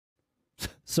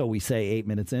So we say 8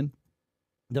 minutes in.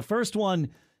 The first one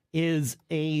is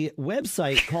a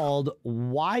website called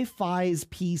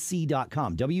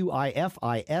wifispc.com,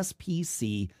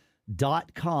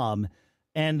 wifispc.com.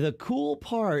 And the cool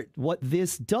part, what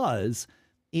this does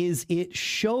is it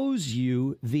shows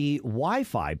you the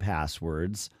Wi-Fi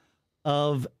passwords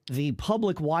of the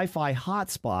public Wi-Fi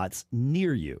hotspots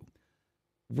near you,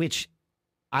 which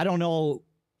I don't know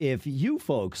if you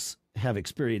folks have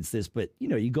experienced this, but, you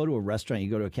know, you go to a restaurant, you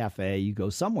go to a cafe, you go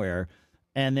somewhere,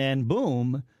 and then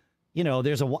boom, you know,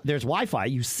 there's Wi-Fi,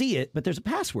 you see it, but there's a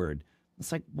password.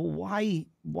 It's like, well,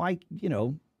 why, you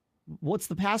know, what's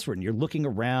the password? And you're looking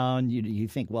around, you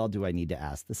think, well, do I need to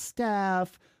ask the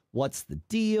staff? What's the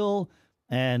deal?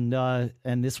 And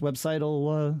this website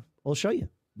will show you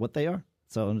what they are.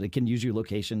 So it can use your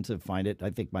location to find it. I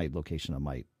think my location on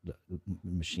my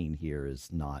machine here is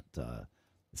not,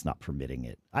 it's not permitting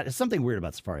it. There's something weird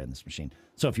about Safari on this machine.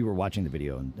 So if you were watching the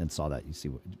video and saw that, you see,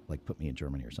 like, put me in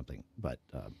Germany or something. But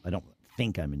I don't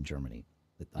think I'm in Germany.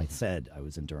 I said I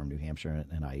was in Durham, New Hampshire,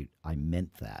 and I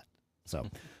meant that. So,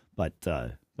 but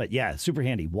yeah, super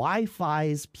handy.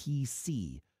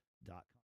 wifispc.com.